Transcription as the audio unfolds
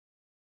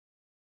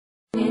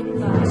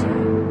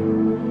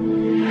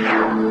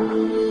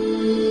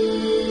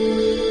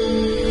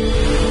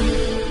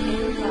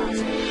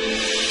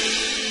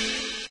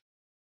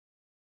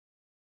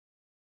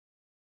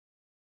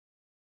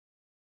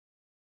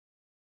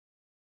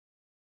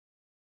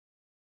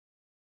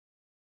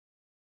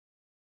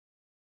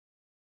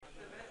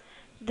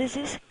This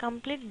is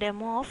complete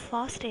demo of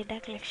fast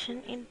data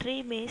collection in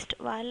tree-based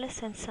wireless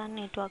sensor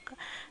network.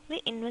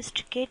 We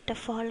investigate the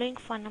following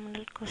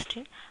fundamental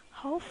question: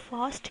 how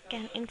fast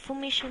can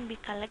information be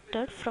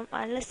collected from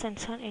wireless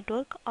sensor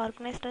network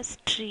organized as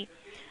tree?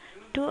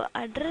 To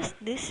address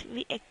this,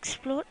 we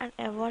explore and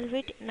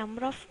evaluate a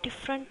number of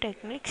different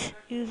techniques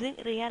using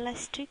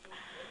realistic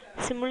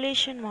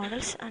simulation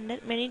models under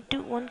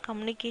many-to-one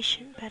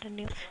communication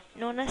paradigm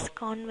known as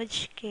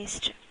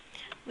converged.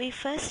 We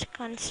first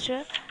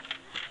consider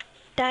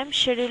time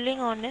scheduling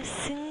on a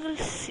single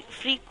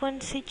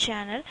frequency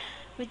channel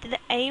with the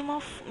aim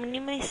of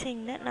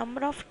minimizing the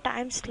number of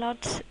time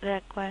slots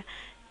required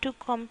to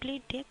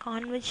complete a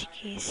converged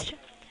case.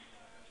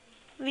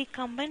 We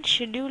combine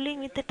scheduling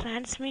with the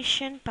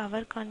transmission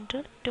power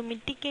control to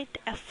mitigate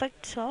the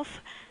effects of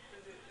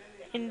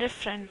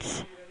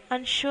interference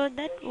and show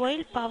that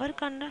while power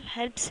control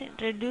helps in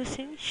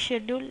reducing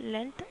schedule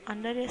length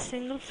under a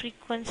single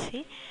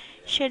frequency,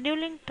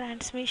 scheduling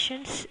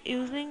transmissions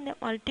using the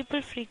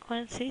multiple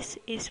frequencies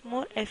is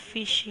more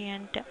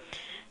efficient.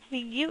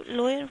 We give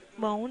lower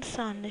bounds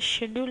on the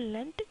schedule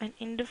length when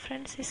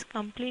interference is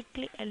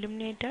completely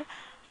eliminated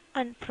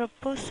and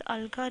propose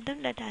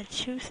algorithm that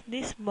achieves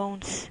these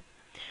bounds.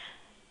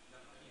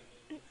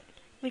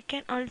 We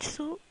can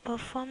also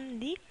perform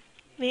the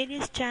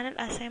various channel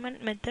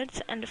assignment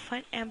methods and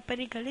find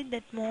empirically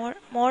that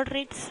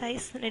moderate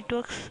size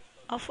networks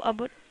of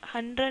about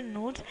 100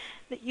 nodes,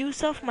 the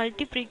use of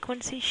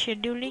multi-frequency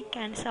scheduling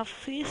can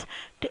suffice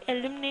to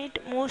eliminate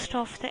most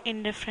of the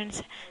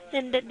interference.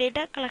 Then the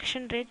data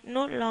collection rate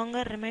no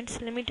longer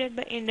remains limited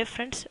by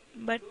interference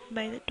but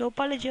by the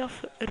topology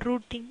of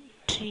routing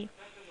tree.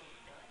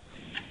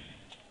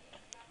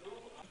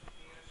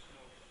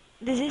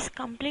 This is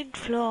complete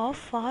flow of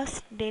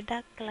fast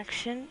data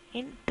collection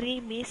in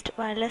tree-based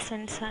wireless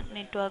sensor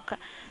network.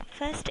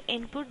 First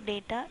input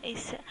data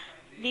is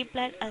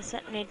deployed as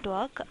a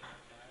network,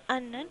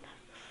 and then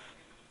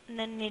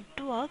the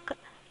network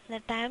the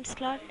time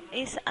slot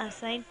is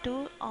assigned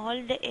to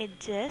all the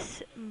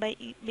edges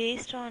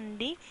based on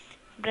the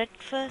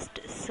breadth first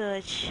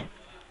search.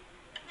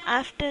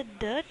 After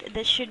that,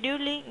 the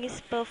scheduling is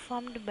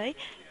performed by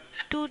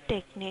two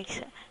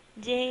techniques: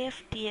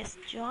 JFTS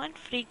Joint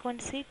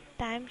Frequency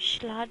Time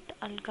Slot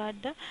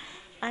Algorithm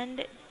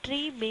and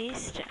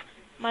tree-based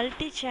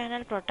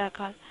multi-channel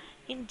protocol.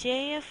 In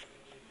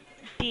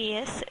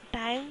JFTS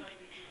time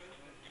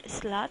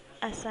slot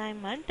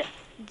assignment,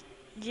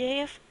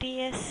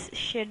 JFTS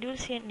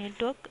schedules a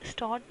network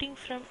starting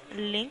from a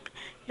link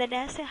that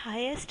has the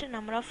highest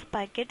number of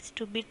packets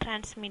to be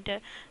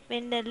transmitted.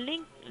 When the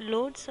link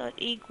loads are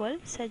equal,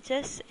 such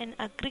as an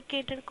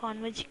aggregated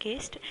converged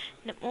case,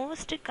 the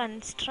most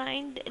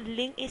constrained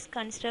link is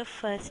considered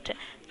first.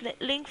 The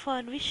link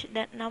for which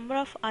the number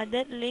of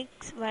other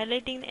links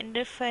violating the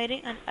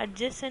interfering and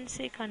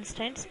adjacency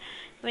constraints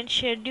when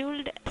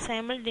scheduled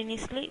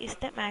simultaneously is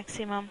the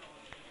maximum.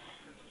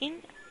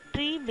 In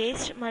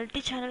tree-based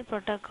multi-channel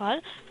protocol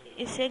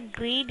is a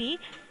greedy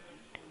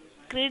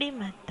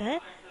method.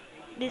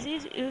 This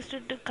is used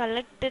to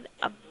collect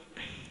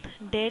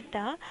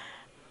data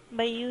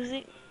by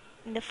using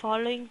the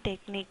following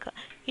technique.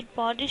 It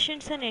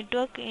partitions a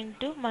network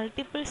into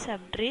multiple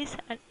subtrees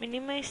and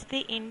minimizes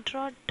the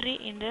intra-tree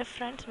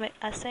interference by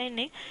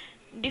assigning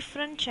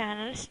different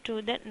channels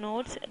to the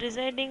nodes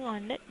residing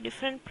on the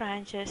different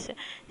branches,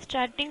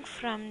 starting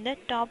from the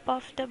top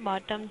of the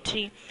bottom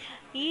tree.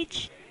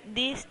 Each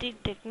these two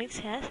techniques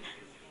has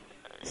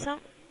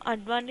some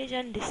advantages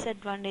and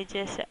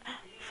disadvantages.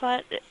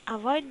 For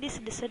avoid these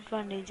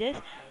disadvantages,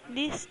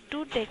 these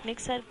two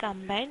techniques are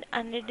combined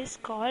and it is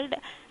called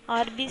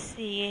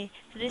RBCA,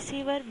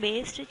 receiver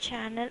based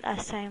channel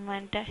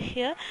assignment.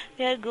 Here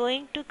we are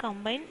going to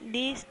combine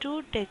these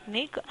two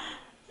techniques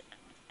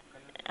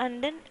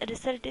and then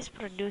result is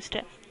produced.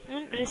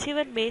 In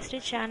receiver based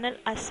channel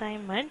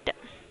assignment,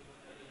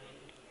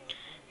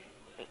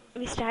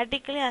 we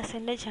statically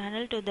assign a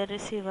channel to the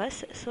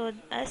receivers so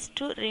as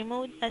to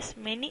remove as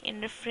many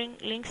interfering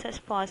links as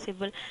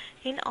possible.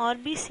 In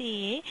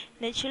RBCA,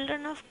 the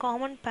children of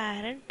common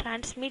parent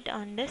transmit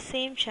on the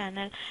same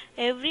channel.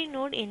 Every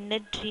node in the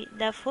tree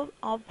therefore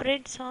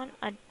operates on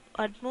at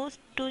most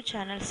two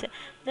channels,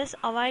 thus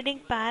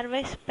avoiding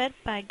pairwise per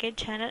packet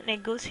channel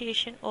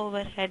negotiation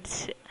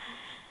overheads.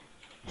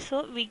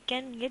 So we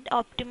can get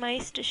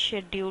optimized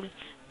schedule.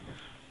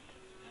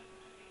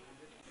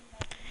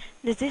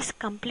 This is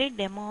complete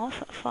demo of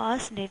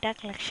fast data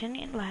collection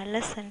in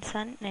wireless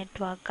sensor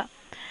network.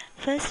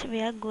 First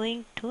we are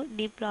going to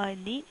deploy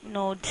the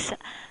nodes.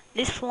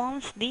 This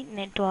forms the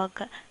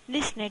network.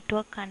 This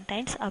network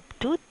contains up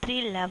to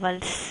 3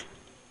 levels.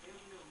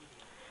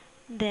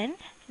 Then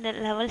the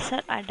levels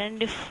are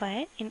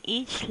identified. In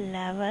each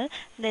level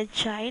the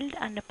child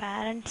and the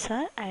parents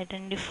are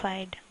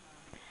identified.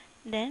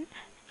 Then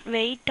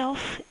weight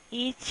of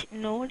each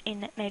node in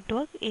the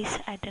network is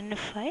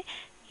identified.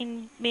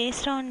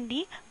 Based on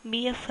the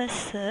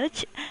BFS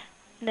search,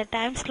 the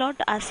time slot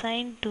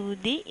assigned to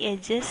the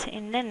edges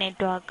in the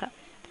network.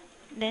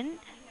 Then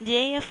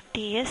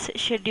JFTS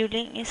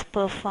scheduling is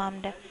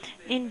performed.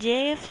 In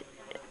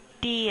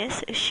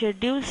JFTS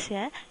schedules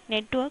a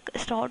network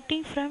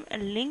starting from a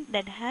link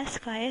that has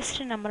highest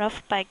number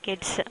of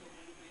packets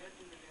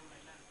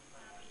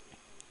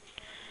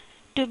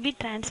to be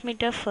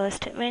transmitted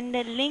first. When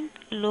the link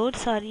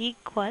loads are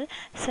equal,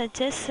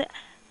 such as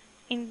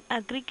in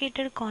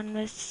aggregated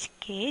converged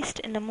case,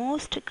 the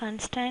most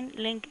constrained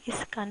link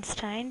is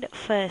constrained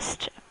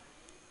first.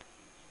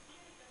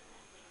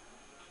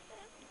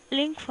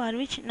 Link for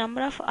which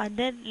number of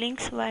other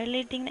links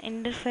violating,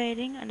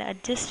 interfering and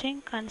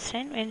adjusting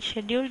constraint when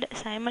scheduled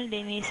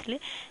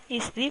simultaneously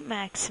is the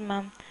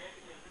maximum.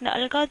 The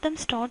algorithm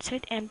starts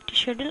with empty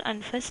schedule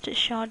and first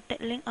short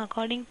link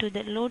according to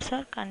the loads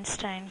or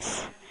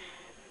constraints.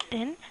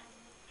 Then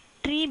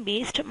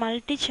tree-based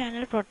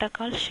multi-channel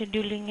protocol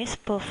scheduling is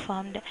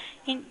performed.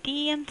 In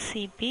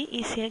TMCP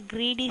is a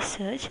greedy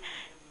search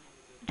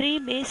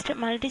tree-based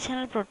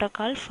multi-channel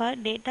protocol for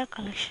data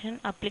collection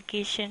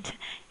applications.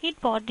 It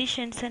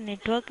partitions a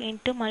network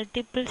into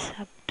multiple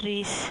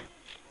subtrees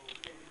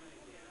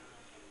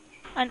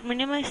and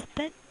minimizes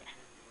the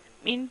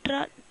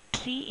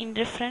intra-tree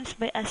interference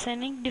by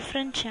assigning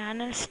different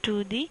channels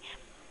to the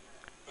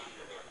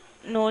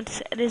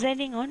nodes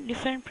residing on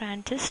different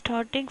branches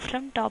starting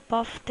from top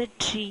of the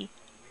tree.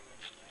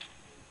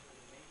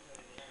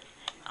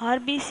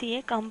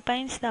 RBCA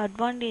combines the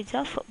advantage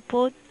of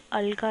both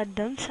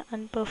algorithms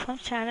and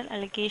performs channel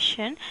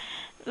allocation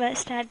where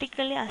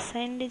statically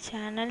assigned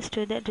channels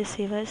to the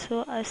receiver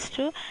so as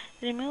to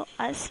remove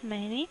as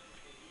many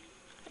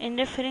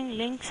interfering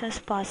links as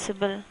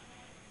possible.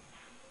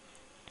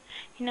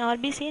 In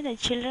RBCA, the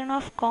children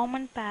of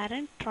common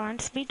parent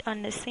transmit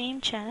on the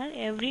same channel.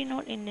 Every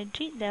node in the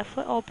tree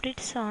therefore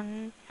operates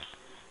on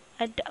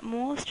at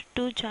most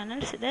two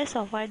channels, thus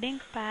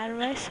avoiding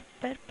pairwise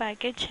per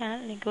packet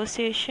channel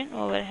negotiation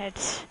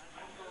overheads.